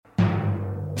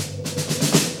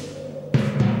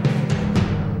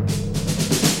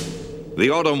The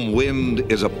autumn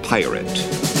wind is a pirate.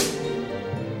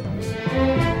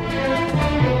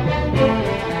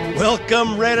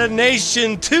 Welcome, Raider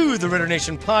Nation, to the Raider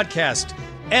Nation podcast.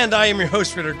 And I am your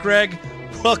host, Raider Greg.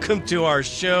 Welcome to our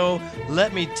show.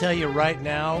 Let me tell you right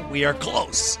now, we are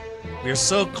close. We are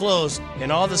so close.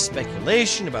 And all the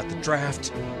speculation about the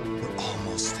draft, we're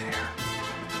almost there.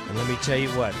 And let me tell you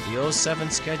what, the 07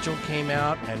 schedule came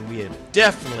out, and we have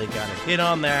definitely got a hit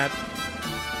on that.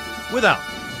 Without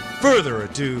further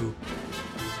ado,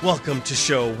 welcome to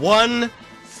show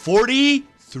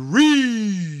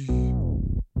 143.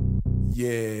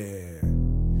 Yeah.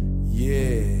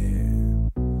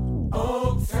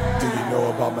 Oaktown. Do you know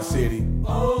about my city?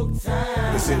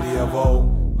 Oaktown. The city of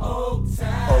O.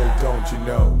 Oaktown. Oh, don't you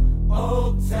know?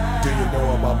 Oaktown. Do you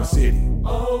know about my city?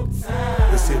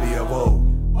 Oaktown. The city of O.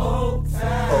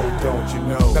 Oaktown. Oh, don't you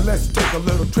know? Now let's take a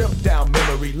little trip down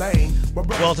memory lane.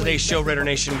 Well, today's show, Raider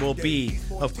Nation, will be,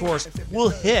 of course, we'll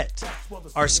hit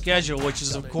our schedule, which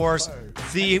is, of course,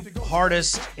 the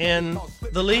hardest in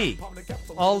the league.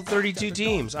 All 32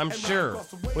 teams, I'm sure,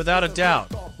 without a doubt.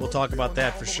 We'll talk about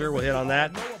that for sure. We'll hit on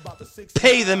that.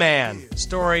 Pay the man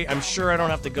story. I'm sure I don't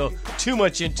have to go too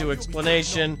much into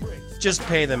explanation. Just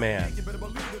pay the man.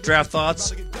 Draft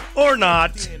thoughts or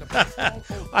not.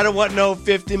 I don't want no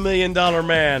 $50 million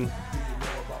man.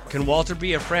 Can Walter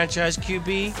be a franchise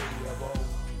QB?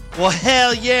 Well,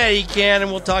 hell yeah, he can,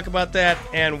 and we'll talk about that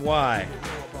and why.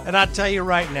 And I'll tell you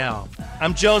right now,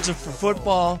 I'm jonesing for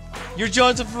football. You're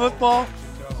jonesing for football?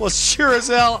 Well, sure as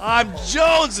hell, I'm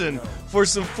jonesing for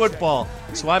some football.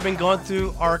 So I've been going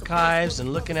through archives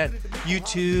and looking at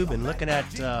YouTube and looking at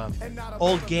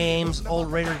old games, old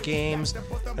Raider games.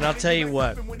 And I'll tell you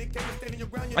what,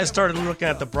 I started looking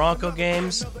at the Bronco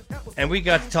games, and we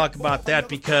got to talk about that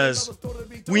because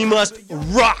we must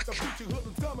rock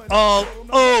all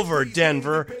over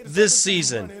Denver this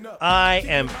season. I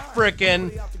am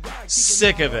frickin'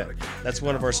 sick of it. That's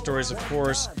one of our stories, of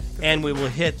course. And we will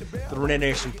hit the Raider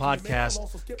Nation podcast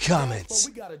comments,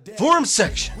 forum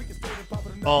section,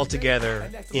 all together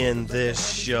in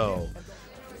this show.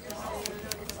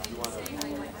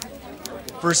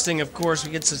 First thing, of course,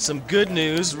 we get to some good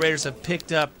news. The Raiders have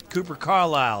picked up Cooper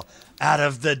Carlisle out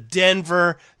of the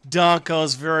Denver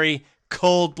Broncos' very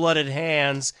cold-blooded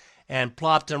hands and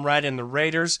plopped him right in the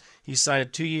Raiders. He signed a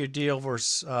 2-year deal for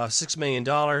 $6 million.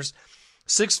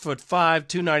 6'5",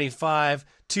 295,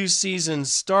 2-season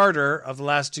starter of the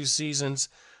last 2 seasons,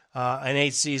 and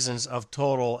 8 seasons of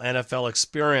total NFL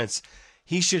experience.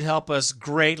 He should help us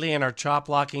greatly in our chop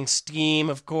blocking scheme,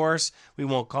 of course. We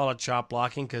won't call it chop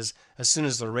blocking because as soon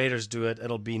as the Raiders do it,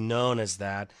 it'll be known as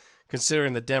that,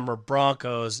 considering the Denver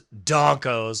Broncos,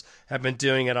 Donkos, have been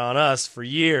doing it on us for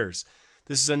years.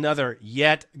 This is another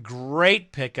yet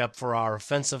great pickup for our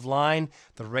offensive line.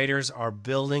 The Raiders are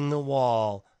building the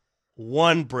wall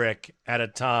one brick at a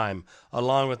time,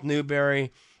 along with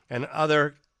Newberry and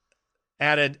other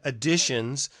added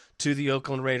additions to the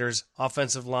Oakland Raiders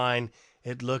offensive line.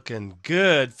 It looking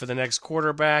good for the next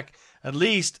quarterback, at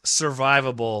least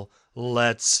survivable.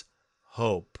 Let's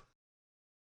hope.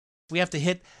 We have to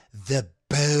hit the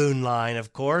Boneline,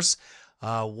 of course.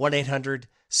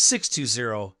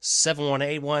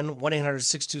 1-800-620-7181,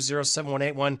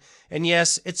 1-800-620-7181. And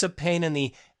yes, it's a pain in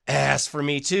the ass for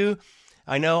me too.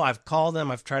 I know I've called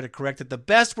them, I've tried to correct it. The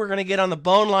best we're going to get on the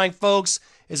Boneline, folks,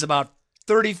 is about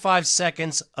 35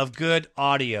 seconds of good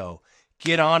audio.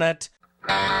 Get on it.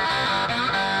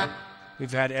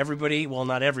 We've had everybody, well,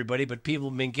 not everybody, but people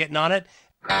have been getting on it.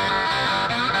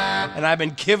 And I've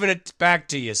been giving it back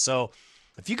to you. So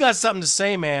if you got something to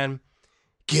say, man,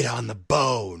 get on the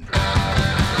bone.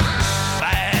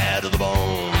 Bad to the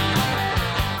bone.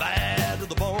 Bad to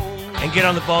the bone. And get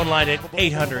on the bone line at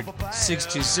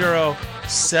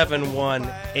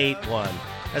 800-620-7181.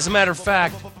 As a matter of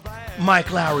fact,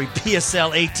 Mike Lawry,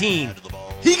 PSL 18,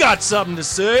 he got something to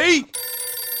say.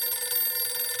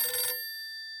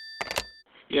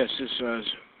 Yes, this is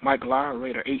Mike Lawry,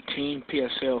 Raider 18,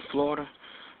 PSL, Florida.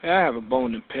 I have a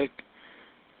bone to pick.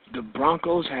 The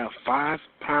Broncos have 5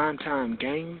 primetime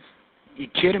games? You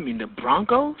kidding me? The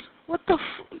Broncos? What the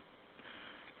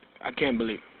I can't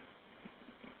believe it.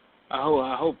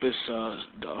 I hope it's a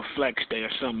flex day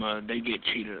or something. They get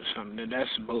cheated or something.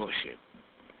 That's bullshit.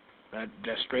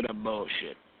 That's straight up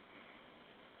bullshit.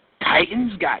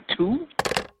 Titans got 2?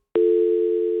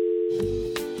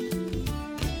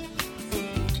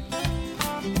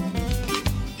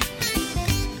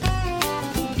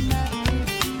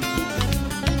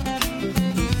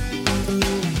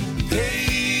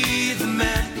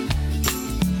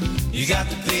 You got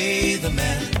to pay the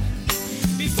man.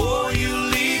 Before you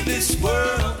leave this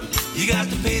world, you got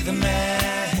to pay the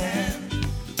man.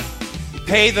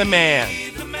 Pay the man.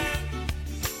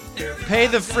 Pay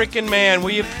the freaking man,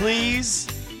 will you please?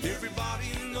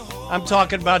 I'm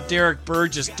talking about Derek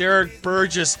Burgess. Derek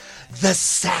Burgess, the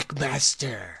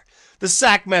sackmaster. The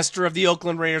sackmaster of the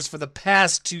Oakland Raiders for the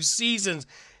past 2 seasons.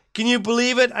 Can you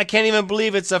believe it? I can't even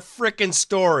believe it's a freaking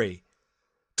story.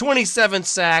 27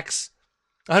 sacks,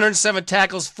 107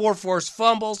 tackles, 4 forced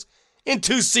fumbles in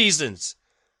 2 seasons.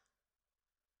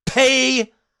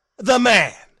 Pay the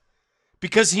man.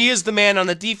 Because he is the man on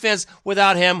the defense.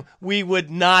 Without him, we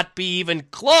would not be even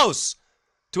close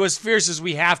to as fierce as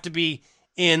we have to be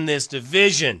in this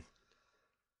division.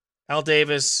 Al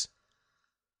Davis,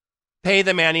 pay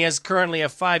the man. He has currently a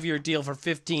 5-year deal for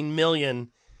 $15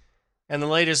 million, and the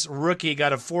latest rookie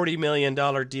got a $40 million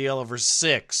deal over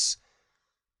 6.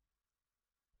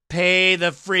 Pay the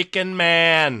freaking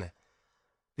man.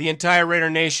 The entire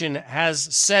Raider Nation has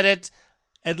said it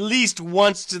at least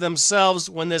once to themselves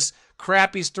when this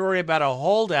crappy story about a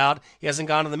holdout, he hasn't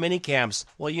gone to the mini camps.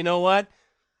 Well, you know what?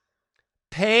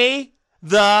 Pay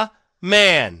the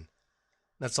man.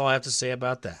 That's all I have to say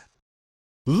about that.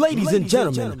 Ladies and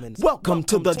gentlemen, welcome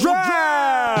to the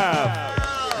draft.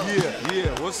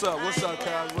 Yeah. What's up,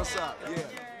 Kyle? What's up? Yeah.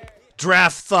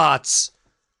 Draft thoughts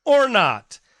or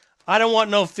not. I don't want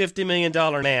no $50 million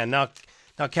man. Now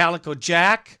Calico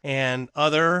Jack and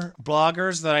other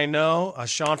bloggers that I know,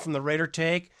 Sean from the Raider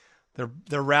Take,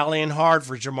 they're rallying hard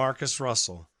for Jamarcus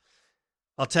Russell.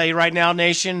 I'll tell you right now,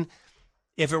 Nation,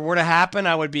 if it were to happen,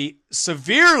 I would be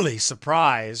severely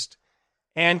surprised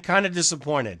and kind of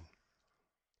disappointed.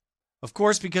 Of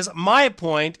course, because my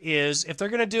point is, if they're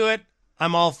going to do it,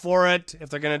 I'm all for it. If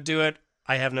they're going to do it,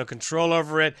 I have no control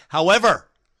over it. However,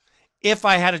 if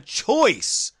I had a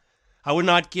choice, I would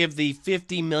not give the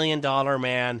 $50 million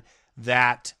man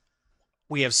that.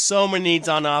 We have so many needs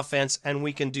on offense, and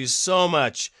we can do so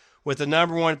much with the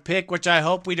number 1 pick, which I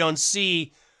hope we don't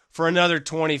see for another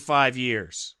 25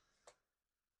 years.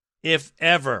 If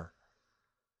ever.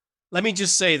 Let me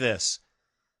just say this.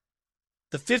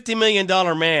 The $50 million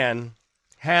man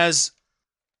has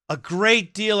a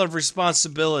great deal of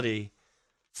responsibility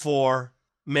for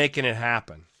making it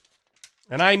happen.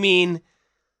 And I mean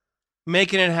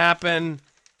making it happen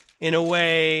in a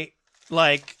way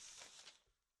like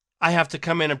I have to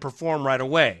come in and perform right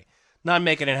away. Not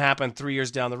making it happen 3 years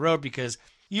down the road, because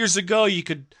years ago you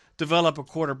could develop a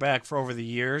quarterback for over the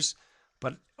years.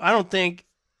 But I don't think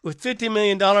with $50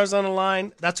 million on the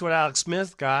line, that's what Alex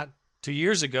Smith got 2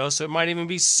 years ago, so it might even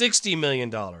be $60 million.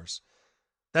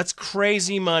 That's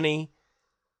crazy money,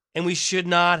 and we should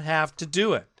not have to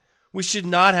do it. We should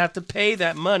not have to pay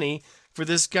that money for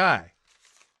this guy.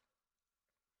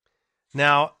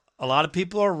 Now, a lot of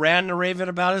people are ranting and raving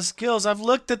about his skills. I've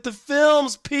looked at the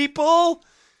films, people.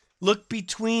 Look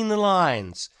between the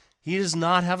lines. He does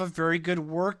not have a very good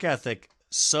work ethic,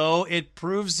 so it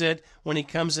proves it when he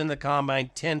comes in the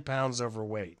combine 10 pounds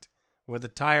overweight with a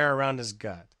tire around his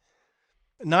gut.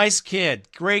 Nice kid,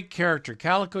 great character.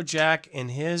 Calico Jack in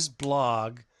his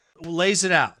blog lays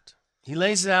it out. He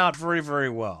lays it out very, very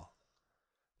well.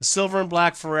 The Silver and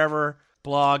Black Forever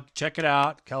blog, check it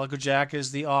out. Calico Jack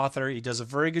is the author. He does a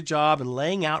very good job in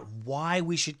laying out why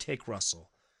we should take Russell.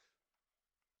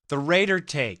 The Raider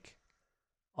Take,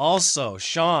 also,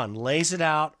 Sean lays it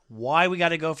out why we got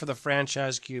to go for the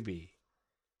franchise QB.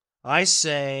 I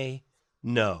say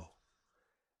no.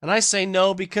 And I say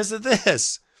no because of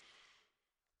this.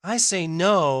 I say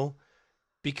no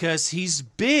because he's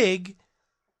big,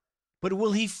 but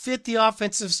will he fit the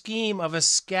offensive scheme of a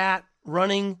scat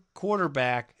running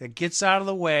quarterback that gets out of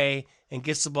the way and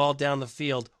gets the ball down the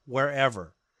field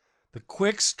wherever? The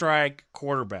quick strike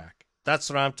quarterback. That's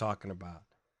what I'm talking about.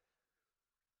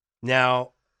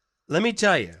 Now, let me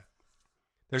tell you,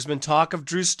 there's been talk of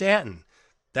Drew Stanton.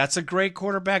 That's a great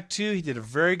quarterback too. He did a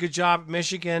very good job at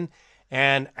Michigan,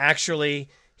 and actually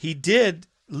he did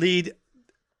lead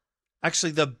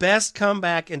the best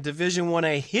comeback in Division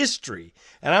 1A history.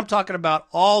 And I'm talking about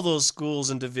all those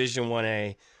schools in Division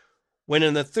 1A. When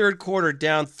in the third quarter,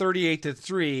 down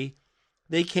 38-3,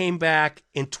 they came back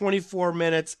in 24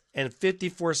 minutes and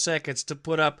 54 seconds to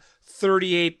put up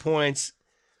 38 points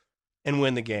and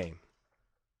win the game.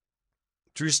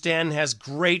 Drew Stanton has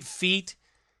great feet.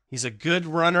 He's a good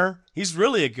runner. He's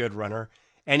really a good runner.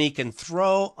 And he can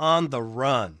throw on the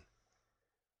run.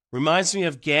 Reminds me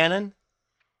of Gannon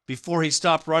before he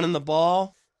stopped running the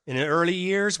ball in the early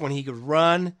years when he could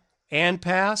run and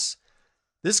pass.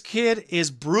 This kid is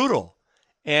brutal.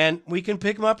 And we can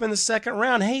pick him up in the second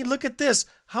round. Hey, look at this.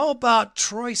 How about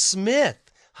Troy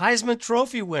Smith, Heisman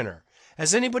Trophy winner?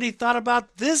 Has anybody thought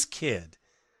about this kid?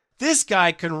 This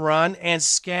guy can run and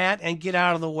scat and get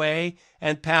out of the way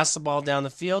and pass the ball down the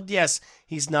field. Yes,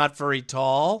 he's not very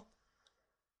tall,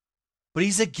 but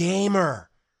he's a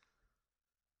gamer.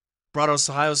 Brought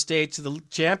Ohio State to the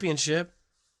championship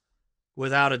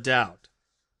without a doubt.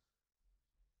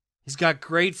 He's got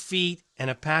great feet and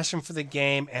a passion for the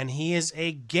game, and he is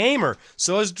a gamer.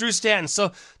 So is Drew Stanton.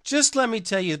 So just let me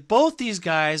tell you, both these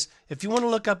guys, if you want to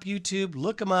look up YouTube,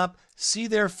 look them up, see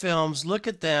their films, look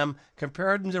at them,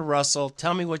 compare them to Russell,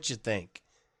 tell me what you think.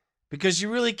 Because you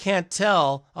really can't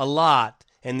tell a lot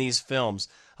in these films.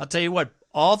 I'll tell you what,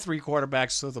 all three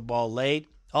quarterbacks throw the ball late.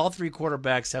 All three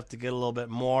quarterbacks have to get a little bit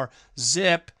more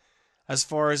zip. As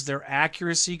far as their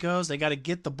accuracy goes, they got to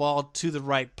get the ball to the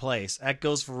right place. That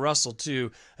goes for Russell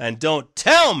too. And don't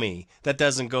tell me that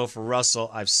doesn't go for Russell.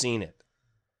 I've seen it.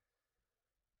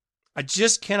 I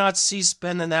just cannot see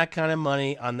spending that kind of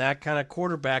money on that kind of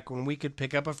quarterback when we could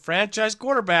pick up a franchise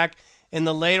quarterback in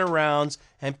the later rounds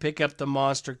and pick up the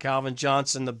monster Calvin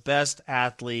Johnson, the best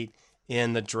athlete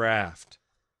in the draft.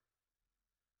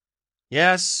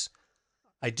 Yes,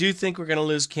 I do think we're going to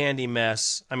lose Randy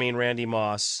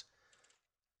Moss.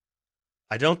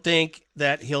 I don't think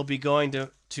that he'll be going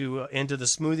to into the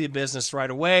smoothie business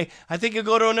right away. I think he'll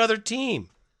go to another team.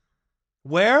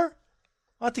 Where?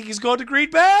 I think he's going to Green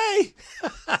Bay.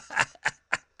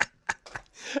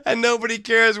 And nobody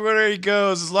cares where he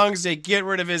goes as long as they get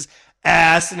rid of his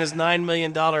ass and his $9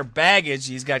 million baggage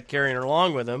he's got carrying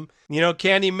along with him. You know,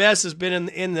 Candy Mess has been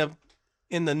in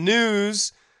the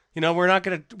news. You know, we're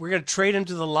gonna trade him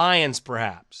to the Lions,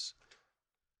 perhaps.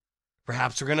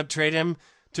 Perhaps we're gonna trade him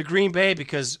to Green Bay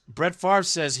because Brett Favre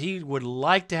says he would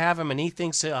like to have him and he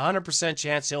thinks 100%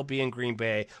 chance he'll be in Green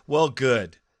Bay. Well,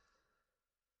 good.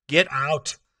 Get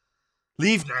out.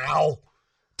 Leave now.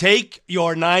 Take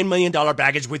your $9 million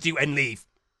baggage with you and leave.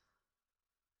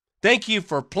 Thank you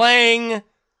for playing.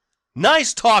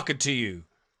 Nice talking to you.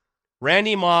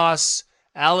 Randy Moss,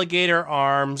 alligator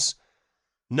arms,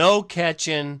 no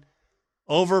catching,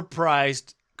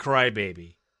 overpriced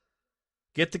crybaby.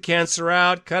 Get the cancer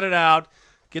out, cut it out,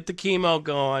 get the chemo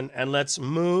going, and let's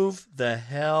move the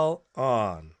hell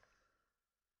on.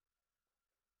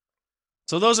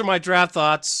 So those are my draft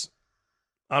thoughts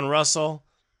on Russell.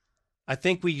 I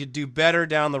think we could do better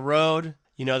down the road.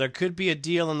 You know, there could be a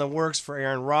deal in the works for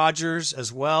Aaron Rodgers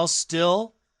as well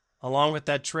still, along with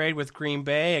that trade with Green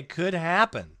Bay. It could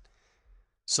happen.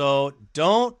 So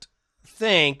don't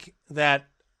think that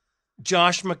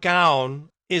Josh McCown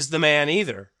is the man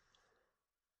either.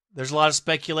 There's a lot of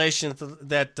speculation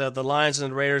that the Lions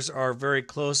and the Raiders are very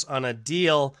close on a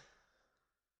deal.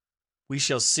 We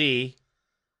shall see.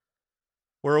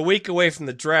 We're a week away from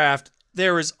the draft.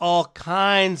 There is all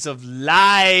kinds of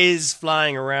lies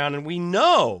flying around, and we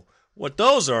know what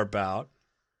those are about.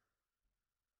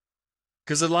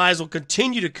 Because the lies will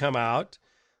continue to come out.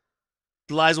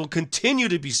 The lies will continue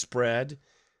to be spread,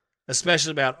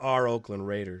 especially about our Oakland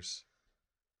Raiders.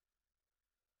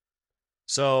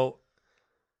 So,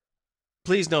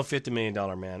 please no $50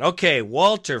 million man. Okay,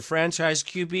 Walter, franchise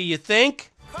QB, you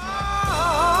think?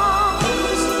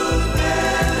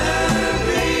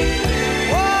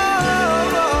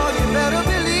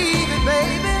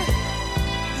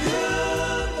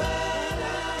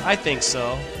 I think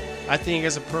so. I think he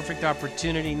has a perfect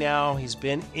opportunity now. He's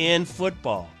been in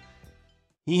football.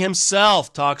 He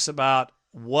himself talks about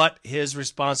what his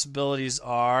responsibilities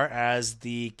are as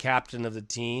the captain of the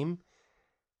team.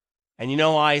 And you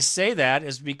know why I say that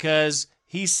is because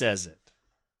he says it.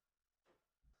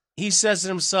 He says it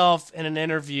himself in an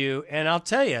interview, and I'll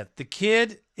tell you, the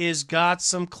kid is got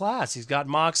some class. He's got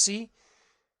moxie.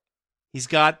 He's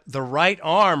got the right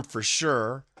arm for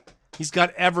sure. He's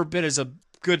got every bit as a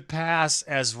good pass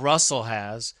as Russell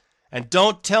has. And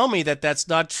don't tell me that that's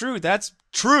not true. That's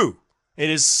true.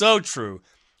 It is so true.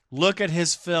 Look at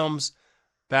his films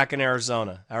back in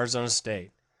Arizona State.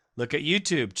 Look at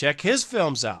YouTube. Check his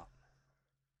films out.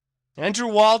 Andrew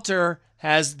Walter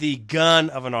has the gun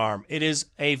of an arm. It is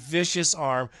a vicious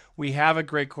arm. We have a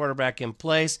great quarterback in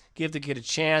place. Give the kid a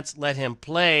chance. Let him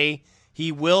play.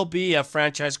 He will be a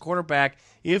franchise quarterback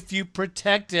if you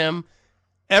protect him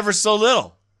ever so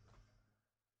little.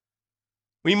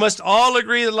 We must all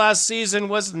agree that last season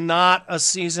was not a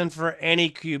season for any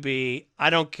QB. I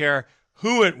don't care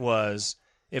who it was.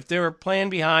 If they were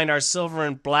playing behind our silver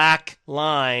and black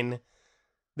line,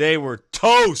 they were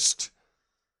toast.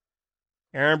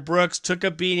 Aaron Brooks took a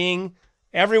beating.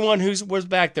 Everyone who was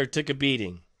back there took a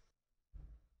beating.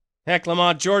 Heck,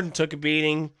 Lamont Jordan took a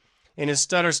beating in his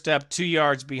stutter step 2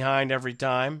 yards behind every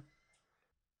time.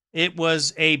 It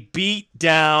was a beat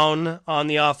down on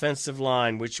the offensive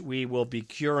line, which we will be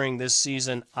curing this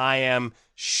season, I am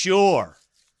sure.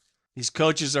 These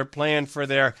coaches are playing for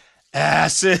their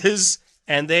asses,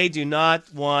 and they do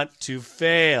not want to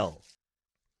fail.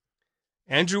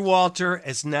 Andrew Walter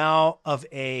is now of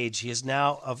age. He is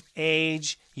now of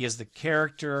age. He has the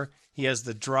character. He has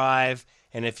the drive.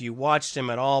 And if you watched him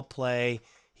at all play,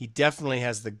 he definitely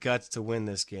has the guts to win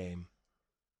this game.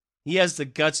 He has the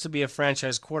guts to be a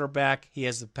franchise quarterback. He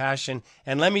has the passion.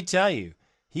 And let me tell you,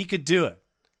 he could do it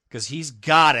because he's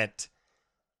got it.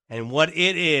 And what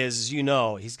it is, you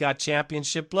know, he's got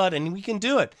championship blood, and we can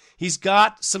do it. He's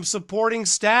got some supporting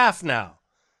staff now.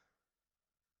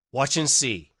 Watch and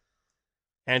see.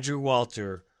 Andrew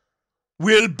Walter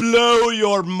will blow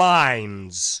your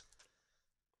minds.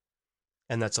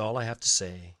 And that's all I have to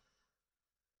say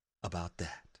about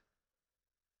that.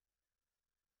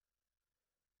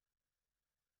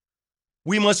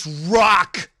 We must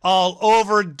rock all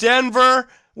over Denver.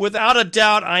 Without a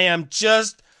doubt, I am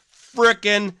just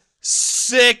frickin'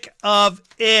 sick of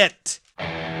it.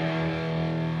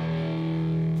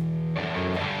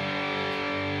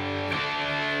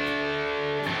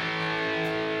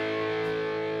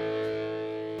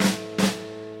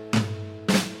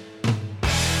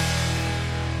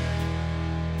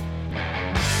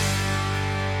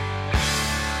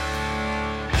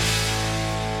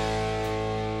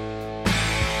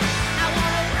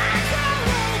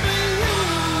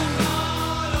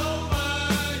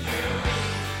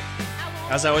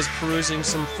 As I was perusing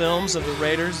some films of the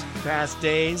Raiders past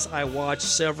days, I watched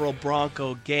several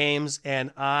Bronco games,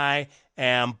 and I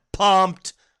am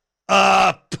pumped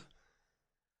up.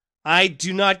 I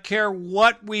do not care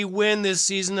what we win this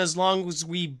season as long as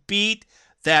we beat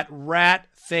that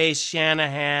rat-faced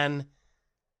Shanahan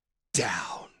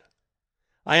down.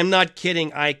 I am not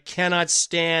kidding. I cannot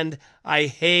stand, I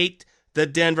hate the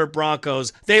Denver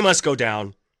Broncos. They must go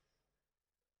down.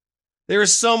 There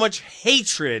is so much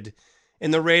hatred in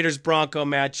the Raiders-Bronco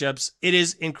matchups. It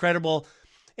is incredible,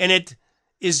 and it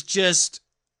is just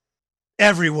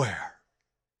everywhere.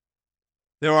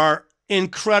 There are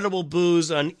incredible boos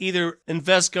on either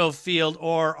Invesco Field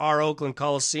or our Oakland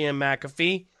Coliseum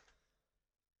McAfee.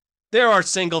 There are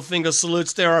single finger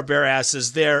salutes. There are bare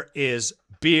asses. There is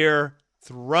beer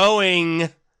throwing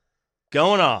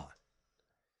going on.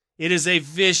 It is a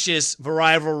vicious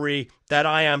rivalry that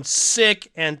I am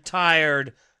sick and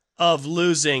tired of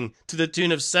losing to the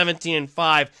tune of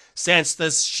 17-5 since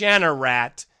the Shanna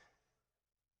Rat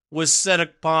was set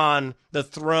upon the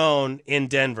throne in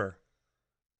Denver.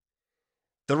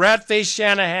 The rat-faced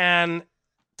Shanahan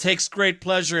takes great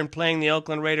pleasure in playing the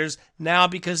Oakland Raiders now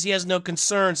because he has no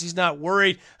concerns. He's not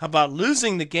worried about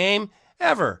losing the game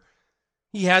ever.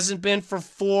 He hasn't been for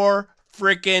 4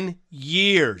 frickin'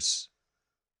 years.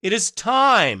 It is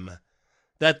time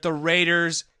that the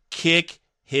Raiders kick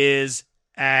his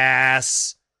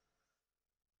ass.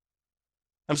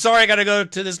 I'm sorry I got to go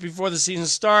to this before the season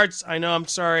starts. I know I'm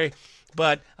sorry,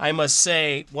 but I must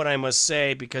say what I must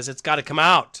say because it's got to come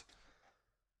out.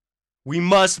 We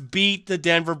must beat the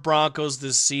Denver Broncos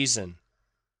this season.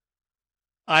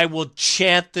 I will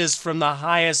chant this from the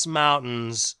highest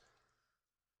mountains.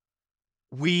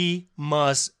 We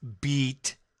must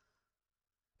beat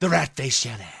the rat-faced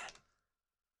Shanahan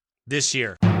this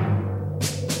year.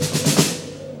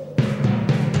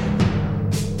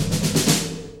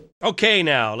 Okay,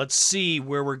 now, let's see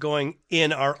where we're going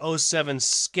in our 07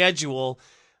 schedule,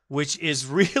 which is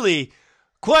really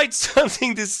quite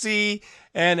something to see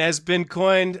and has been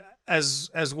coined, as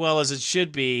well as it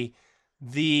should be,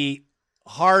 the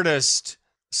hardest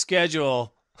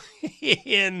schedule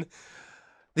in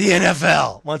the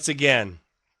NFL, once again.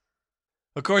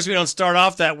 Of course, we don't start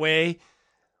off that way.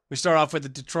 We start off with the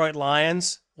Detroit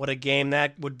Lions. What a game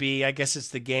that would be. I guess it's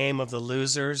the game of the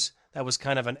losers. That was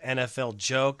kind of an NFL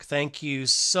joke. Thank you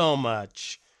so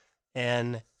much,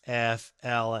 NFL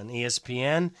and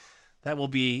ESPN. That will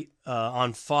be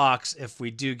on Fox if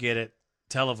we do get it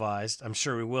televised. I'm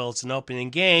sure we will. It's an opening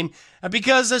game. And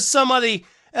because somebody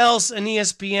else in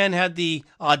ESPN had the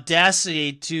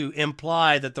audacity to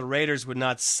imply that the Raiders would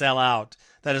not sell out,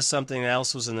 that is something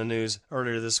else was in the news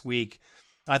earlier this week.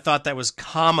 I thought that was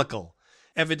comical.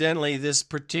 Evidently, this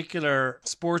particular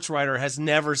sports writer has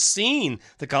never seen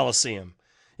the Coliseum.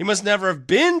 He must never have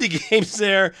been to games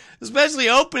there, especially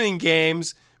opening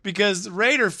games, because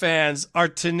Raider fans are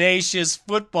tenacious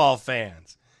football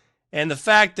fans. And the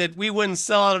fact that we wouldn't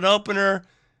sell out an opener,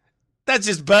 that's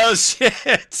just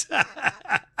bullshit.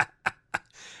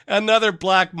 Another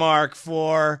black mark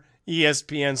for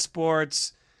ESPN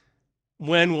Sports.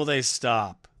 When will they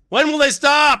stop? When will they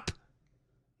stop?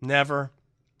 Never.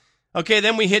 Okay,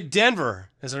 then we hit Denver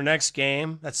as our next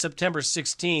game. That's September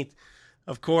 16th.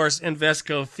 Of course,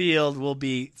 Invesco Field will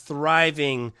be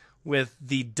thriving with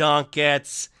the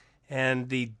Donkettes and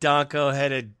the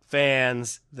Donko-headed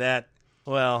fans that,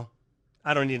 well,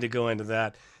 I don't need to go into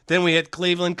that. Then we hit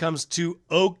Cleveland, comes to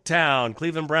Oaktown.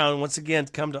 Cleveland Brown once again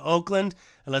come to Oakland,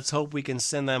 and let's hope we can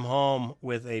send them home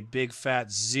with a big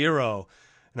fat 0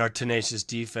 in our tenacious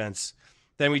defense.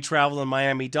 Then we travel to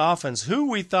Miami Dolphins, who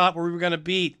we thought we were going to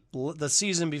beat the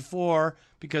season before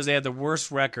because they had the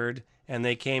worst record, and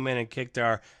they came in and kicked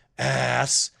our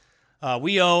ass.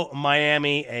 We owe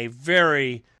Miami a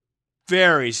very,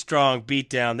 very strong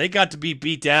beatdown. They got to be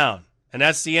beat down, and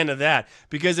that's the end of that.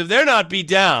 Because if they're not beat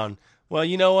down, well,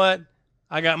 you know what?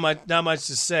 I got not much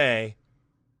to say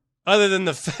other than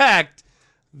the fact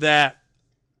that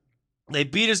they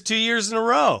beat us 2 years in a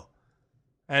row.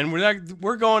 And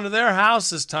we're going to their house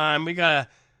this time. We gotta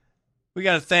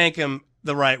thank them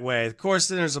the right way. Of course,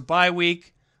 then there's a bye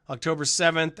week, October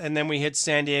 7th, and then we hit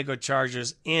San Diego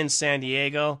Chargers in San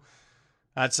Diego.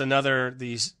 That's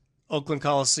the Oakland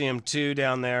Coliseum 2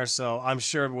 down there, so I'm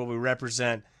sure we'll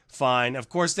represent fine. Of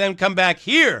course, then come back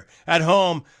here at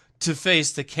home to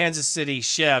face the Kansas City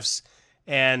Chiefs,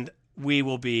 and we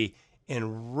will be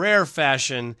in rare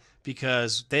fashion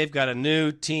because they've got a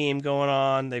new team going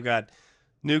on. They've got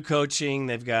new coaching.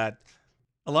 They've got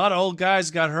a lot of old guys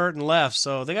got hurt and left,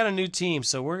 so they got a new team.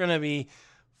 So we're going to be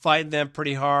fighting them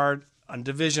pretty hard. A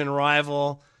division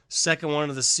rival, second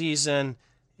one of the season,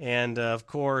 and of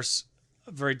course,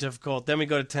 very difficult. Then we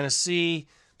go to Tennessee.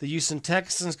 The Houston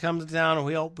Texans come to town, and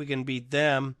we hope we can beat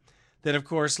them. Then, of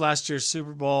course, last year's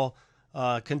Super Bowl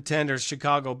contenders,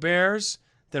 Chicago Bears.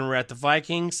 Then we're at the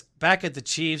Vikings, back at the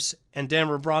Chiefs, and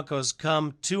Denver Broncos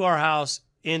come to our house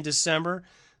in December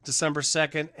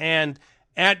 2nd, and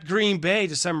at Green Bay,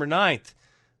 December 9th.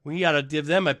 We got to give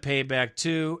them a payback,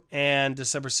 too, and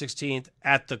December 16th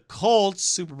at the Colts,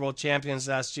 Super Bowl champions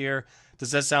last year.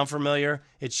 Does that sound familiar?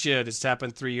 It should. It's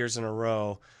happened 3 years in a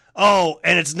row. Oh,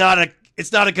 and it's not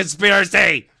a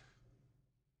conspiracy!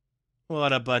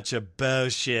 What a bunch of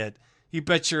bullshit. You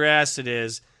bet your ass it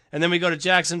is. And then we go to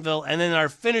Jacksonville, and then our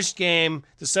finished game,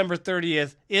 December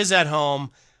 30th, is at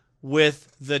home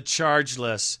with the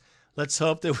Chargeless. Let's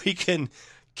hope that we can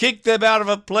kick them out of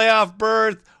a playoff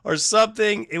berth or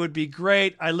something. It would be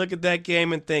great. I look at that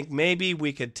game and think maybe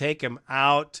we could take them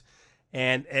out,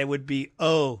 and it would be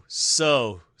oh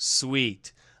so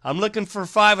sweet. I'm looking for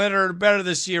 500 or better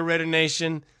this year, Raider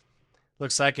Nation.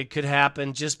 Looks like it could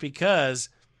happen just because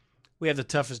we have the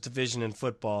toughest division in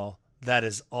football. That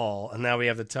is all. And now we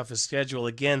have the toughest schedule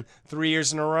again 3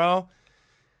 years in a row.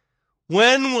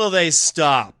 When will they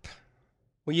stop?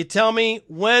 Will you tell me,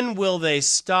 when will they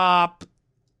stop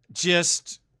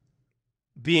just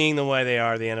being the way they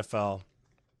are, the NFL?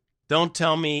 Don't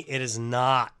tell me it is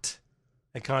not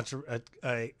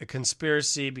a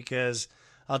conspiracy, because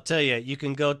I'll tell you, you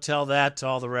can go tell that to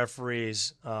all the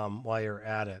referees while you're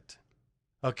at it.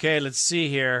 Okay, let's see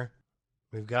here.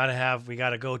 We got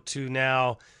to go to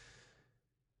now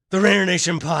the Raider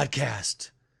Nation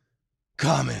podcast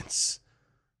comments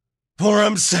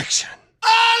forum section. All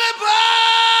aboard!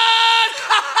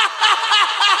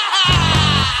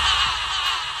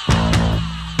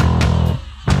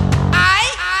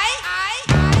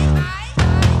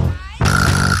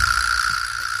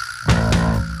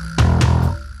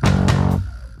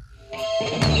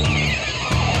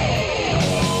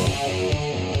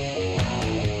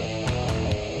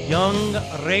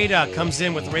 Young Raider comes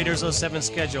in with Raiders 07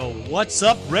 schedule. What's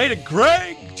up, Raider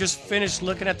Greg? Just finished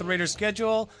looking at the Raiders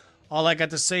schedule. All I got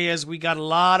to say is we got a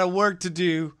lot of work to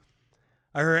do.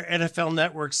 I heard NFL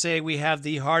Network say we have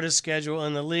the hardest schedule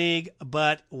in the league,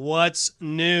 but what's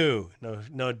new?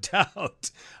 No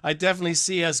doubt. I definitely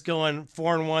see us going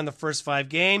 4-1 the first 5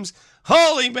 games.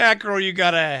 Holy mackerel, you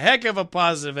got a heck of a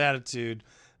positive attitude.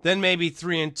 Then maybe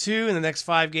 3-2 in the next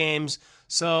 5 games.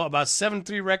 So about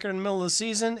 7-3 record in the middle of the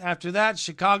season. After that,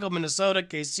 Chicago, Minnesota,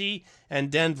 KC, and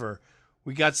Denver.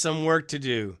 We got some work to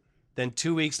do. Then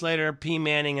 2 weeks later, P.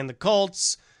 Manning and the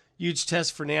Colts. Huge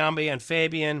test for Niambi and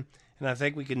Fabian, and I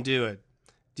think we can do it.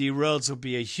 D. Rhodes will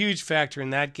be a huge factor in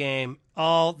that game.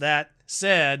 All that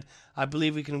said, I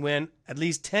believe we can win at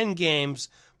least 10 games,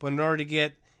 but in order to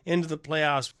get into the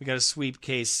playoffs, we got to sweep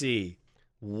KC.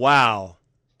 Wow.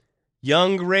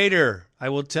 Young Raider, I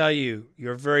will tell you,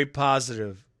 you're very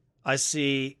positive. I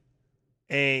see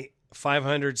a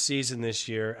 500 season this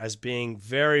year as being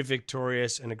very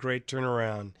victorious and a great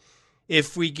turnaround.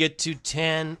 If we get to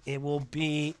 10, it will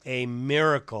be a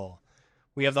miracle.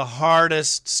 We have the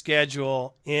hardest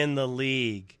schedule in the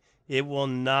league. It will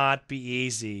not be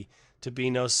easy. to be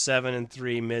no 7-3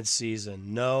 midseason.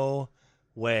 No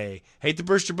way. Hate to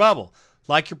burst your bubble.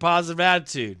 Like your positive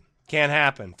attitude. Can't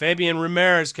happen. Fabian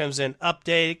Ramirez comes in.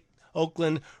 Update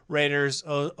Oakland Raiders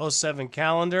 07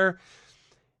 calendar.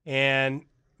 And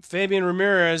Fabian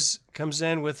Ramirez comes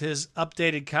in with his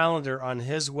updated calendar on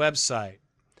his website.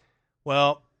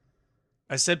 Well,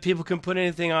 I said people can put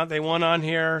anything on they want on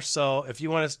here. So if you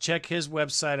want to check his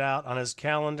website out on his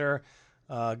calendar,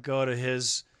 go to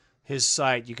his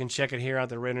site. You can check it here on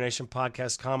the Raider Nation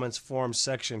Podcast Comments Forum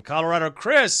section. Colorado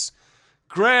Chris,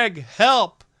 Greg,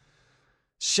 help.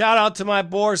 Shout out to my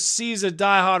boy, Caesar,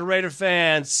 diehard Raider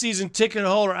fan, season ticket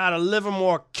holder out of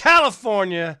Livermore,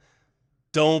 California.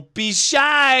 Don't be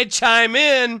shy, chime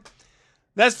in.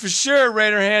 That's for sure,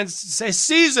 Raider hands. Say,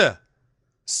 Caesar.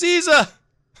 Caesar,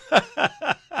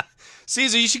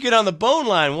 you should get on the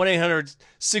Boneline,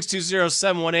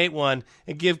 1-800-620-7181,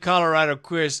 and give Colorado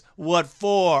Chris what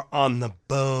for on the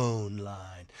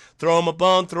Boneline. Throw him a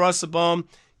bone, throw us a bone.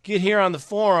 Get here on the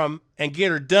forum and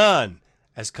get her done,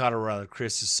 as Colorado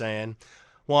Chris is saying.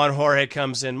 Juan Jorge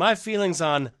comes in. My feelings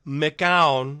on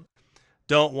McCown.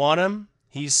 Don't want him.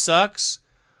 He sucks.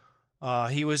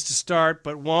 He was to start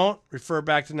but won't. Refer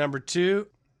back to number 2.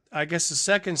 I guess the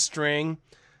second string,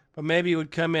 but maybe he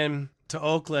would come in to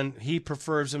Oakland. He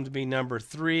prefers him to be number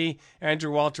 3.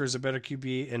 Andrew Walter is a better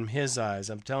QB in his eyes.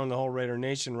 I'm telling the whole Raider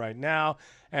Nation right now,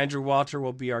 Andrew Walter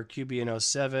will be our QB in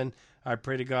 07. I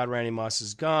pray to God Randy Moss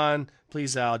is gone.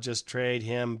 Please, Al, just trade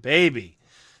him, baby.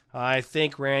 I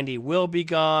think Randy will be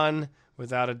gone,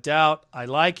 without a doubt. I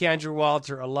like Andrew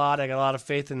Walter a lot. I got a lot of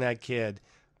faith in that kid.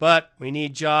 But we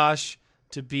need Josh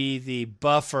to be the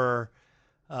buffer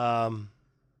kind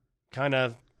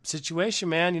of situation,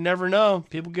 man. You never know.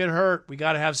 People get hurt. We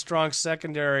got to have strong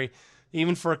secondary.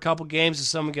 Even for a couple games, if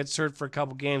someone gets hurt for a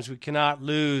couple games, we cannot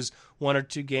lose 1 or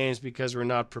 2 games because we're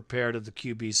not prepared of the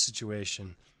QB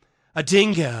situation. A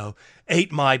dingo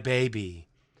ate my baby.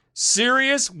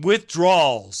 Serious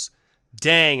withdrawals.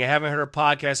 Dang, I haven't heard a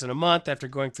podcast in a month after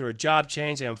going through a job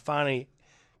change. I'm finally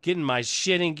getting my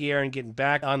shit in gear and getting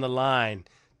back on the line.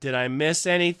 Did I miss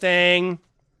anything?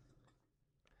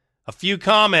 A few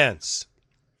comments.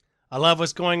 I love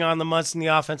what's going on in the months in the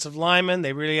offensive linemen.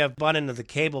 They really have bought into the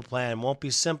cable plan. It won't be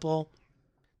simple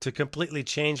to completely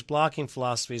change blocking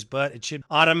philosophies, but it should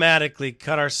automatically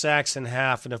cut our sacks in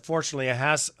half. And unfortunately, a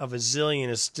half of a zillion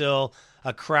is still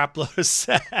a crap load of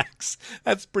sacks.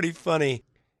 That's pretty funny.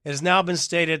 It has now been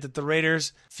stated that the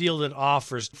Raiders fielded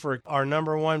offers for our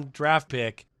number 1 draft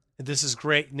pick. This is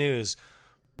great news.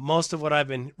 Most of what I've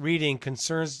been reading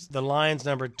concerns the Lions'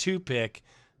 number 2 pick.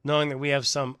 Knowing that we have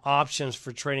some options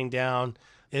for trading down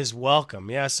is welcome.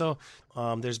 Yeah, so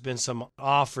there's been some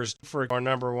offers for our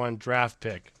number 1 draft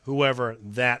pick, whoever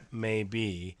that may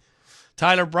be.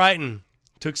 Tyler Brighton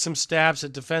took some stabs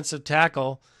at defensive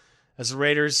tackle as the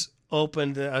Raiders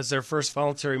opened as their first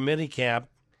voluntary minicamp.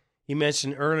 He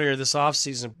mentioned earlier this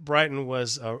offseason Brighton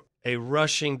was a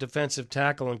rushing defensive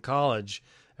tackle in college,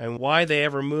 and why they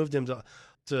ever moved him to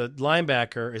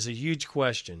linebacker is a huge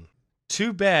question.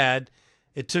 Too bad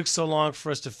it took so long for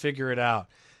us to figure it out.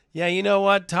 Yeah, you know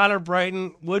what? Tyler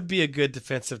Brighton would be a good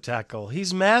defensive tackle.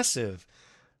 He's massive.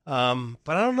 But I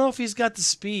don't know if he's got the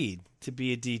speed to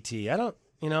be a DT.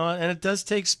 And it does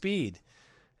take speed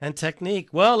and technique.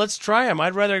 Well, let's try him.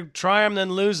 I'd rather try him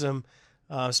than lose him,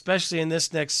 especially in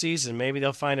this next season. Maybe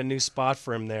they'll find a new spot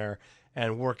for him there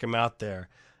and work him out there.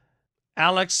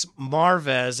 Alex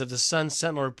Marvez of the Sun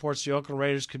Sentinel reports the Oakland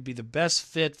Raiders could be the best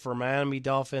fit for Miami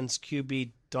Dolphins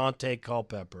QB Dante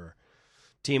Culpepper.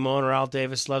 Team owner Al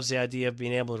Davis loves the idea of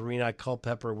being able to reunite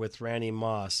Culpepper with Randy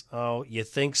Moss. Oh, you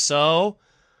think so?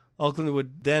 Oakland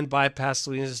would then bypass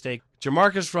Louisiana State.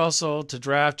 Jamarcus Russell to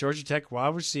draft Georgia Tech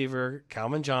wide receiver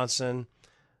Calvin Johnson,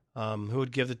 who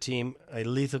would give the team a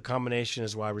lethal combination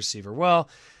as wide receiver. Well,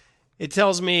 it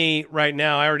tells me right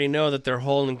now, I already know that they're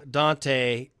holding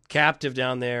Dante captive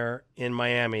down there in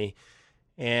Miami,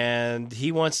 and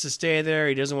he wants to stay there.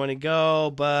 He doesn't want to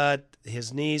go, but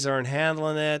his knees aren't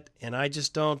handling it, and I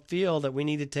just don't feel that we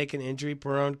need to take an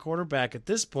injury-prone quarterback at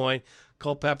this point.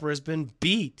 Culpepper has been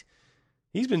beat.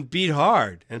 He's been beat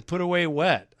hard and put away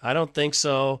wet. I don't think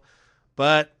so,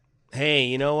 but hey,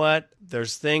 you know what?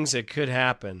 There's things that could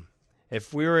happen.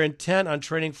 If we were intent on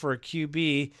trading for a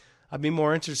QB, I'd be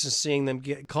more interested in seeing them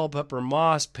get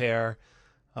Culpepper-Moss pair.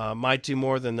 Might do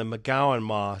more than the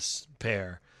McGowan-Moss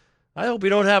pair. I hope we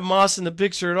don't have Moss in the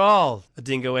picture at all. A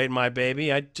dingo ate my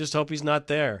baby. I just hope he's not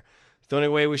there. The only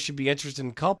way we should be interested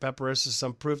in Culpepper is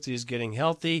some proof that he's getting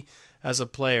healthy as a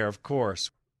player, of course.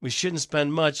 We shouldn't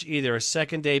spend much either. A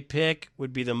second-day pick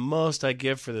would be the most I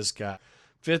give for this guy.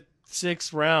 5th,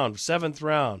 6th round, 7th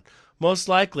round. most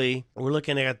likely we're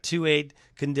looking at a 2-8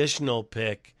 conditional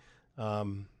pick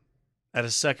at a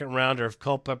second rounder if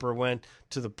Culpepper went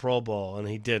to the Pro Bowl, and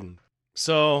he didn't.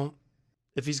 So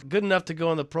if he's good enough to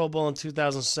go in the Pro Bowl in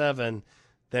 2007,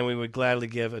 then we would gladly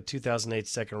give a 2008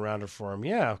 second rounder for him.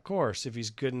 Yeah, of course, if he's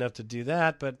good enough to do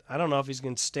that, but I don't know if he's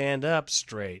going to stand up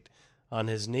straight on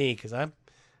his knee, because it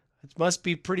must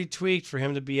be pretty tweaked for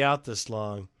him to be out this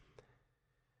long.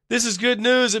 This is good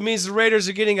news. It means the Raiders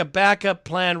are getting a backup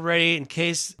plan ready in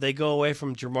case they go away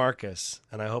from Jamarcus,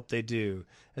 and I hope they do.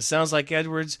 It sounds like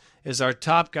Edwards is our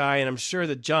top guy, and I'm sure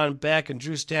that John Beck and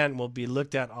Drew Stanton will be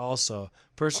looked at also.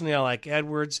 Personally, I like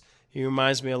Edwards. He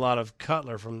reminds me a lot of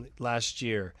Cutler from last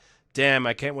year. Damn,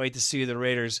 I can't wait to see the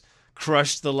Raiders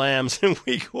crush the Lambs in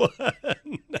week 1.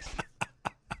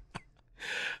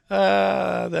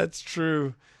 That's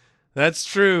true. That's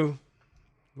true.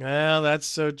 Well, that's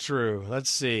so true. Let's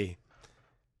see.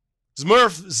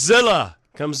 Smurf Zilla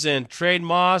comes in. Trade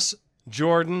Moss,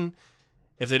 Jordan,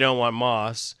 if they don't want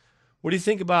Moss. What do you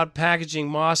think about packaging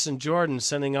Moss and Jordan,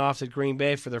 sending off to Green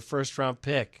Bay for their first-round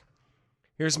pick?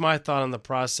 Here's my thought on the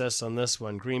process on this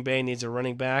one. Green Bay needs a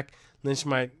running back. Lynch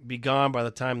might be gone by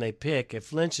the time they pick.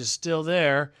 If Lynch is still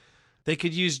there, they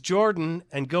could use Jordan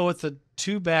and go with the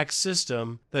 2-back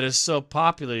system that is so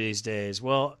popular these days.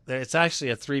 Well, it's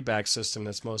actually a 3-back system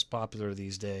that's most popular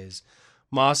these days.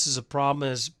 Moss is a problem,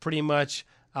 is pretty much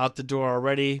out the door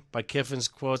already by Kiffin's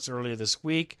quotes earlier this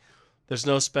week. There's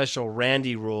no special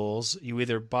Randy rules. You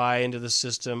either buy into the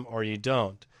system or you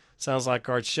don't. Sounds like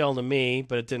Art Shell to me,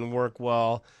 but it didn't work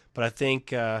well. But I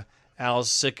think Al's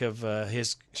sick of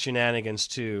his shenanigans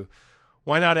too.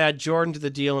 Why not add Jordan to the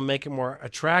deal and make it more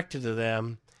attractive to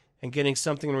them and getting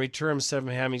something in return instead of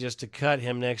having just to cut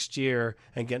him next year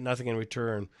and get nothing in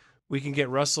return? We can get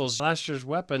Russell's last year's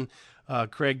weapon,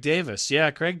 Craig Davis.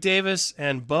 Yeah, Craig Davis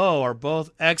and Bo are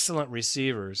both excellent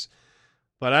receivers.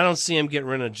 But I don't see him getting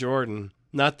rid of Jordan.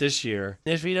 Not this year.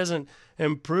 If he doesn't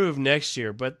improve next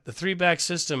year. But the 3-back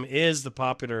system is the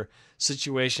popular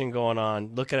situation going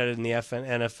on. Look at it in the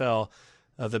NFL.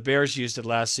 The Bears used it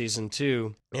last season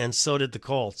too, and so did the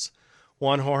Colts.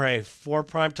 Juan Jorge, 4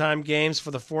 primetime games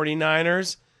for the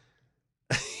 49ers.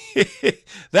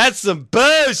 That's some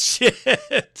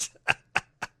bullshit.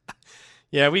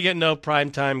 Yeah, we get no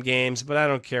primetime games, but I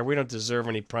don't care. We don't deserve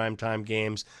any primetime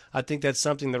games. I think that's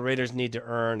something the Raiders need to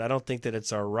earn. I don't think that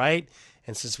it's our right.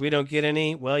 And since we don't get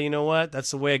any, well, you know what?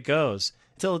 That's the way it goes.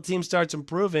 Until the team starts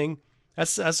improving,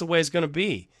 that's the way it's going to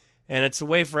be. And it's the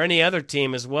way for any other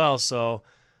team as well. So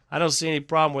I don't see any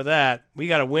problem with that. We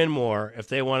got to win more if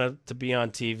they want it to be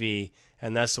on TV,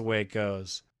 and that's the way it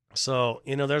goes. So,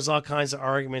 there's all kinds of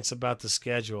arguments about the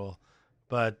schedule,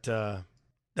 but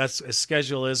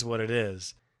schedule is what it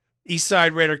is.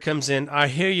 Eastside Raider comes in. I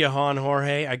hear you, Juan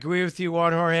Jorge. I agree with you,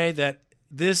 Juan Jorge, that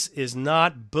this is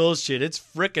not bullshit. It's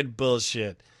frickin'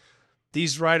 bullshit.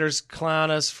 These writers clown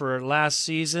us for last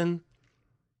season.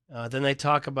 Then they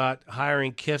talk about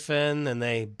hiring Kiffin, and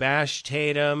they bash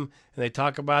Tatum, and they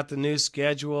talk about the new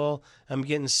schedule. I'm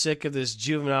getting sick of this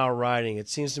juvenile writing. It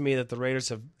seems to me that the Raiders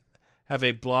have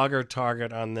a blogger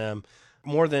target on them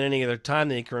more than any other time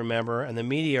that you can remember, and the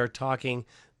media are talking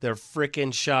their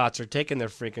frickin' shots, or taking their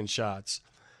frickin' shots.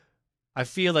 I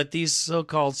feel that these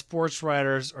so-called sports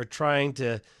writers are trying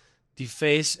to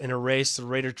deface and erase the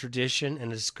Raider tradition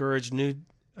and discourage new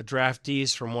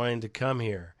draftees from wanting to come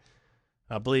here.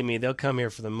 Believe me, they'll come here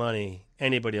for the money.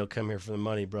 Anybody will come here for the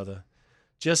money, brother.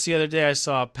 Just the other day, I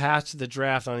saw a Path to the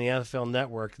Draft on the NFL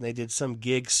Network, and they did some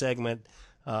gig segment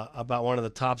about one of the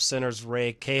top centers,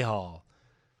 Ray Cahall,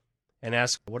 and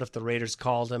asked what if the Raiders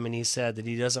called him, and he said that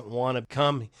he doesn't want to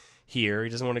come here. He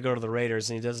doesn't want to go to the Raiders,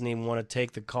 and he doesn't even want to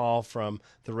take the call from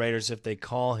the Raiders if they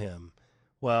call him.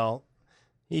 Well,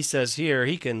 he says here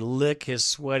he can lick his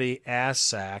sweaty ass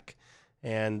sack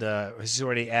and his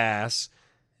sweaty ass,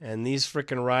 and these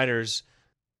frickin' writers,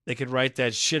 they could write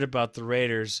that shit about the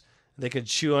Raiders. They could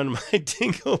chew on my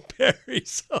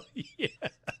dingleberries. Oh, yeah.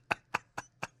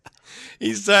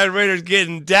 Eastside Raiders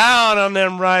getting down on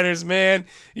them writers, man.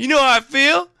 You know how I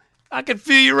feel? I can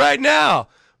feel you right now.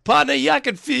 Partner, yeah, I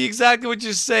can feel exactly what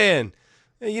you're saying.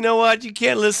 And you know what? You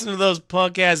can't listen to those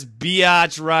punk-ass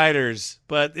biatch writers.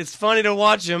 But it's funny to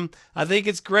watch them. I think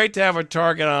it's great to have a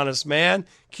target on us, man.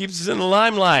 Keeps us in the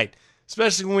limelight.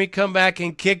 Especially when we come back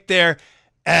and kick their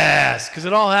ass. Because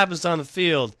it all happens on the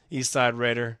field, Eastside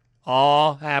Raider.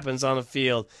 All happens on the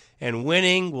field. And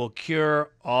winning will cure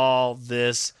all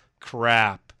this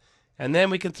crap. And then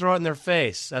we can throw it in their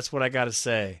face. That's what I got to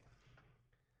say.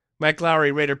 Mike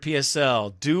Lawry, Raider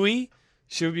PSL. Dewey?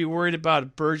 Should we be worried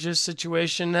about Burgess'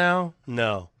 situation now?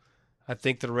 No. I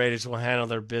think the Raiders will handle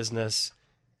their business.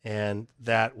 and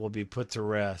that will be put to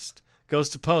rest. Goes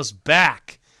to Post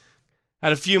back.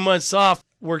 Had a few months off,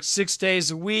 worked 6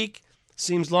 days a week.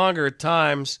 Seems longer at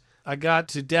times. I got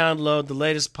to download the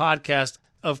latest podcast.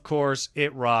 Of course,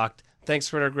 it rocked.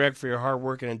 Thanks, Ritter Greg, for your hard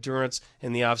work and endurance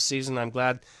in the off season. I'm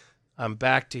glad I'm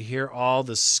back to hear all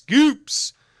the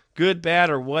scoops, good, bad,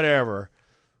 or whatever.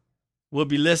 We'll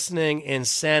be listening in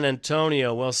San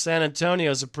Antonio. Well, San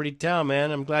Antonio is a pretty town,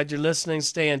 man. I'm glad you're listening.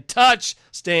 Stay in touch,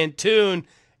 stay in tune,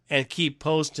 and keep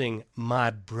posting,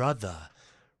 my brother.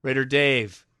 Raider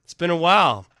Dave, it's been a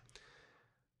while.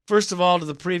 First of all, to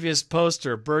the previous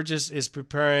poster, Burgess is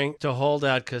preparing to hold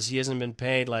out because he hasn't been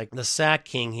paid like the sack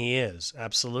king he is.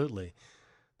 Absolutely.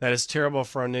 That is terrible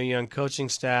for our new young coaching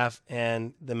staff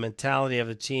and the mentality of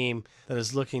the team that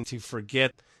is looking to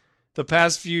forget the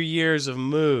past few years of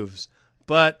moves.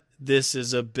 But this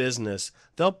is a business.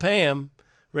 They'll pay him.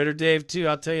 Raider Dave, too,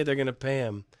 I'll tell you they're going to pay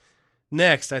him.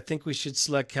 Next, I think we should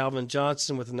select Calvin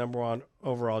Johnson with the number 1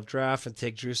 overall draft and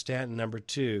take Drew Stanton number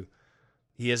 2.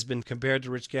 He has been compared to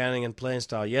Rich Gannon in playing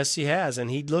style. Yes, he has, and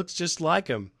he looks just like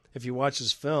him if you watch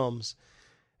his films.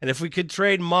 And if we could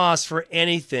trade Moss for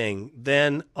anything,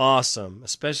 then awesome,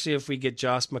 especially if we get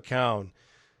Josh McCown.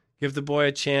 Give the boy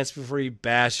a chance before you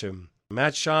bash him.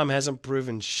 Matt Schaum hasn't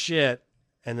proven shit,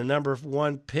 and the number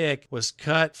 1 pick was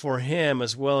cut for him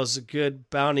as well as a good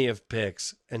bounty of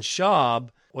picks. And Schaub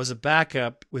was a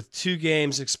backup with 2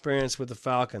 games experience with the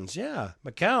Falcons. Yeah,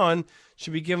 McCown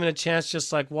should be given a chance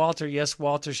just like Walter. Yes,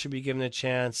 Walter should be given a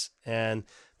chance, and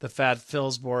the fat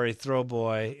Fillsbury throw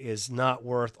boy is not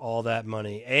worth all that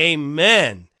money.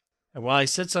 Amen. And while he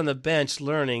sits on the bench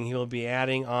learning, he will be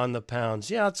adding on the pounds.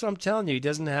 Yeah, that's what I'm telling you. He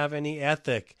doesn't have any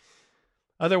ethic.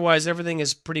 Otherwise, everything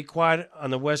is pretty quiet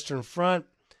on the Western Front,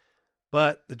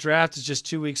 but the draft is just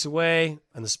 2 weeks away,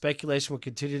 and the speculation will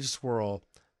continue to swirl.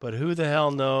 But who the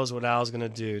hell knows what Al's going to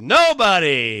do?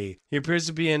 Nobody! He appears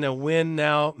to be in a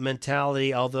win-now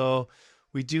mentality, although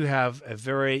we do have a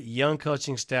very young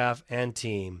coaching staff and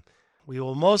team. We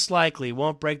will most likely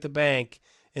won't break the bank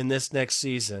in this next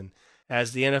season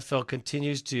as the NFL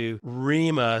continues to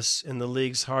ream us in the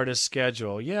league's hardest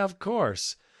schedule. Yeah, of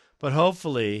course. But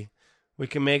hopefully we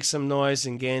can make some noise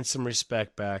and gain some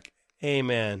respect back.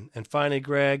 Amen. And finally,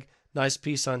 Greg, nice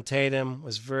piece on Tatum.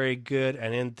 Was very good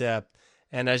and in-depth.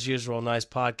 And as usual, nice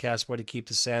podcast. Way to keep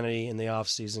the sanity in the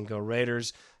offseason. Go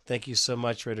Raiders. Thank you so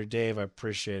much, Raider Dave. I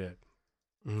appreciate it.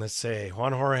 And let's say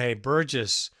Juan Jorge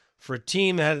Burgess. For a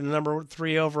team that had the number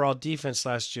 3 overall defense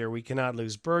last year, we cannot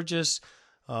lose Burgess.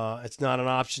 It's not an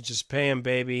option. Just pay him,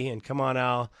 baby. And come on,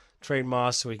 Al. Trade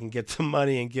Moss so we can get the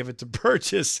money and give it to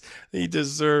Burgess. He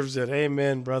deserves it.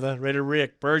 Amen, brother. Raider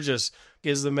Rick, Burgess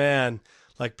is the man.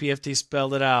 Like PFT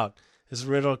spelled it out. His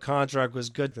rental contract was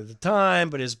good at the time,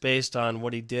 but is based on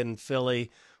what he did in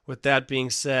Philly. With that being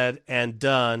said and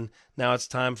done, now it's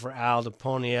time for Al to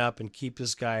pony up and keep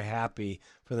this guy happy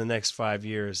for the next 5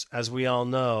 years. As we all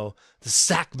know, the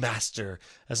sack master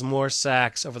has more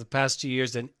sacks over the past 2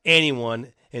 years than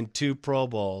anyone in 2 Pro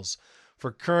Bowls.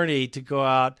 For Kearney to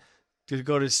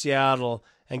go to Seattle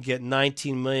and get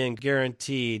 $19 million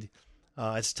guaranteed,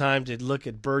 it's time to look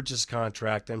at Burgess'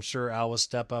 contract. I'm sure Al will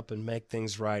step up and make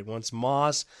things right. Once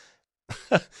Moss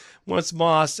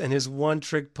and his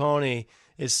one-trick pony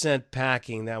is sent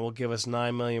packing, that will give us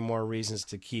 9 million more reasons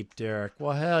to keep Derek.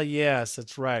 Well, hell yes,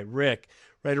 that's right.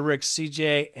 Raider Rick,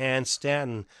 CJ, and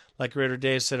Stanton. Like Raider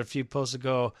Dave said a few posts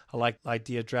ago, I like the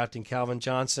idea of drafting Calvin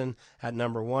Johnson at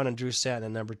number 1 and Drew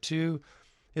Stanton at number 2.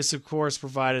 This, of course,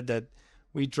 provided that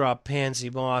we drop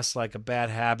Pansy Moss like a bad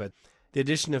habit. The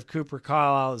addition of Cooper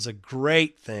Carlisle is a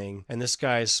great thing, and this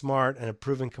guy is smart and a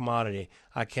proven commodity.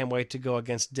 I can't wait to go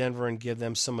against Denver and give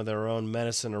them some of their own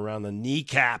medicine around the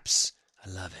kneecaps. I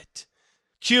love it.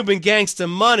 Cuban gangsta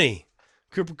money.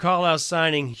 Cooper Carlisle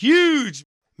signing huge.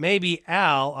 Maybe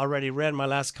Al already read my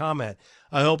last comment.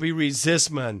 I hope he reads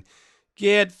this one.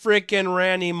 Get frickin'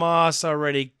 Randy Moss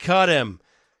already. Cut him.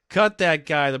 Cut that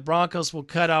guy. The Broncos will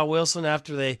cut Al Wilson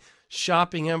after they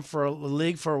shopping him for a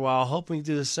league for a while, hoping to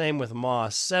do the same with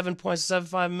Moss.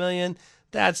 $7.75 million,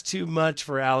 that's too much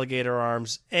for alligator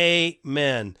arms.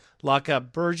 Amen. Lock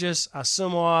up Burgess,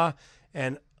 Asamoah,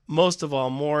 and most of all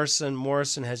Morrison.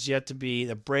 Morrison has yet to be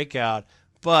the breakout,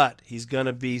 but he's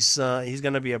gonna be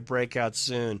a breakout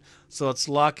soon. So let's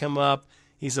lock him up.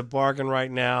 He's a bargain right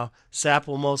now. Sapp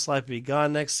will most likely be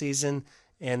gone next season.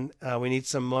 And we need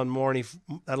some more money.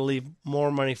 That'll leave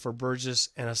more money for Burgess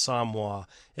and Asamoah.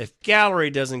 If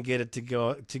Gallery doesn't get it to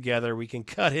go together, we can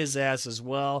cut his ass as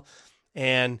well,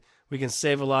 and we can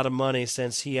save a lot of money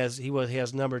since he has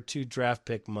number 2 draft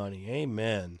pick money.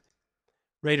 Amen.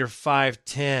 Raider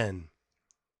 510.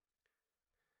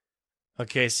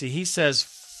 Okay, see, he says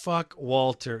fuck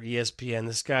Walter, ESPN.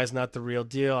 This guy's not the real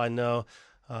deal. I know.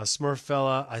 Smurf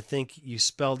fella, I think you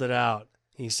spelled it out.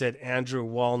 He said Andrew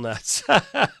Walnuts.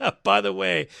 By the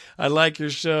way, I like your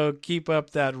show. Keep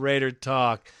up that Raider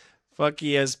talk. Fuck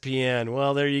ESPN.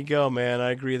 Well, there you go, man.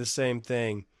 I agree the same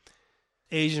thing.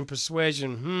 Asian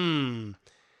persuasion.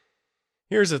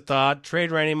 Here's a thought.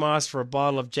 Trade Randy Moss for a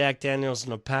bottle of Jack Daniels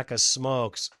and a pack of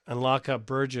smokes and lock up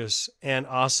Burgess and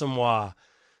Asamoah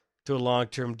to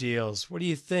long-term deals. What do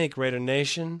you think, Raider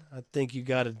Nation? I think you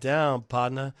got it down,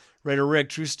 partner. Raider Rick,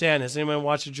 Drew Stanton. Has anyone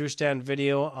watched a Drew Stanton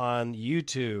video on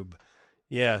YouTube?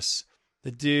 Yes. The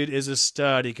dude is a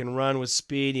stud. He can run with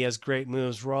speed. He has great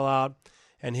moves. Roll out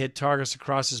and hit targets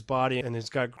across his body, and he's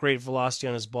got great velocity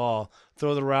on his ball.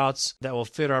 Throw the routes that will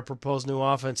fit our proposed new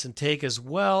offense and take as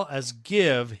well as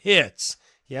give hits.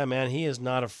 Yeah, man, he is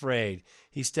not afraid.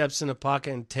 He steps in the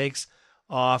pocket and takes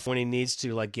off when he needs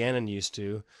to, like Gannon used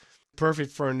to.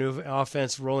 Perfect for a new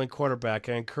offense rolling quarterback.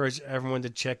 I encourage everyone to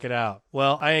check it out.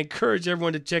 Well, I encourage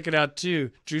everyone to check it out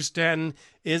too. Drew Stanton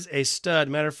is a stud.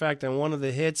 Matter of fact, on one of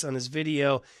the hits on his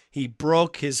video, he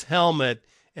broke his helmet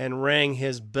and rang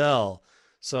his bell.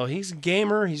 So he's a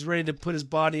gamer. He's ready to put his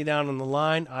body down on the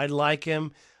line. I like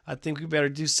him. I think we better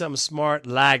do something smart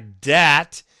like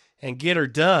that and get her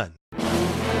done.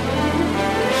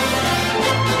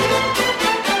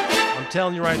 I'm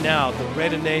telling you right now, the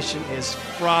Raider Nation is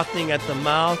frothing at the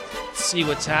mouth. See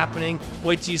what's happening.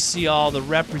 Wait till you see all the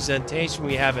representation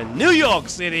we have in New York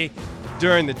City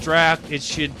during the draft. It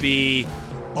should be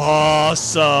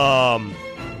awesome.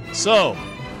 So,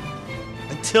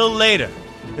 until later,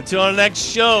 until our next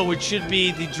show, which should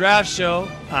be the draft show,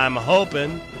 I'm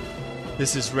hoping,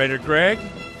 this is Raider Greg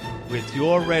with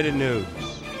your Raider News.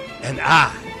 And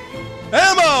I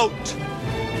am out!